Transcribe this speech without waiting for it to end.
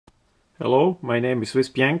Hello, my name is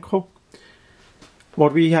swissbianco.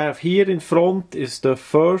 What we have here in front is the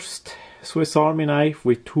first Swiss Army knife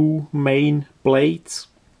with two main blades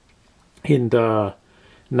in the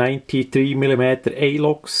 93mm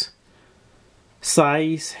alox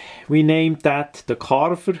size. We named that the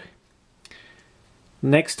carver.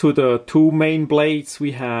 Next to the two main blades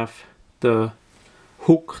we have the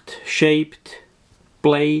hooked shaped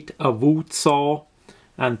blade, a wood saw,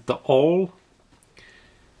 and the awl.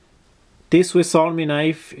 This Swiss Army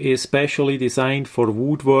knife is specially designed for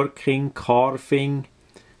woodworking, carving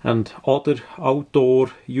and other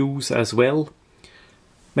outdoor use as well.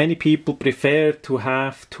 Many people prefer to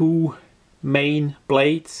have two main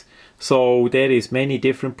blades, so there is many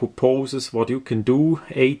different purposes what you can do.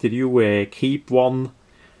 Either you keep one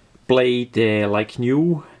blade like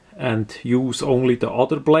new and use only the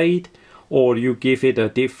other blade, or you give it a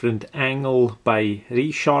different angle by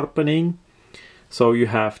resharpening. So you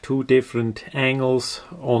have two different angles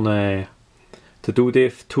on to do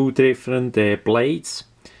two different blades,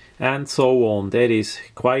 and so on. There is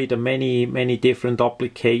quite a many different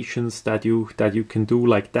applications that you can do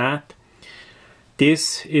like that.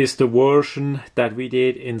 This is the version that we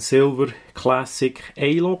did in silver classic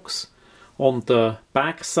alox. On the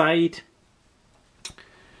back side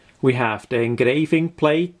we have the engraving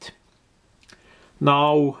plate.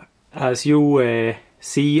 Now, as you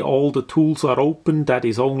see, all the tools are open. That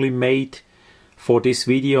is only made for this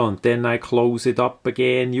video, and then I close it up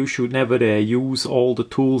again. You should never use all the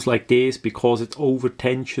tools like this, because it over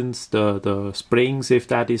tensions the springs if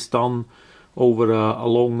that is done over a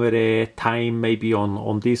longer time, maybe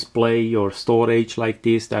on display or storage like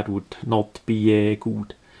this. That would not be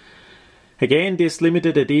good. Again, this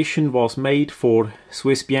limited edition was made for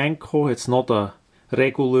swissbianco. It's not a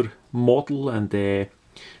regular model, and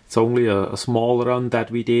it's only a small run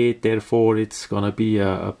that we did, therefore it's gonna be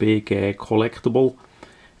a big collectible.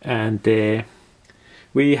 And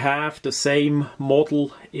we have the same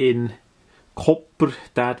model in copper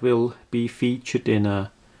that will be featured in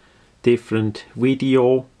a different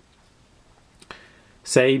video.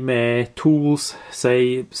 Same tools,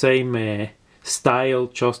 same style,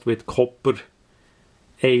 just with copper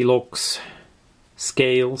alox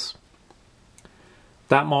scales.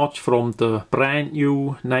 That much from the brand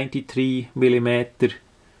new 93mm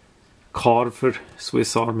carver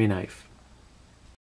Swiss Army knife.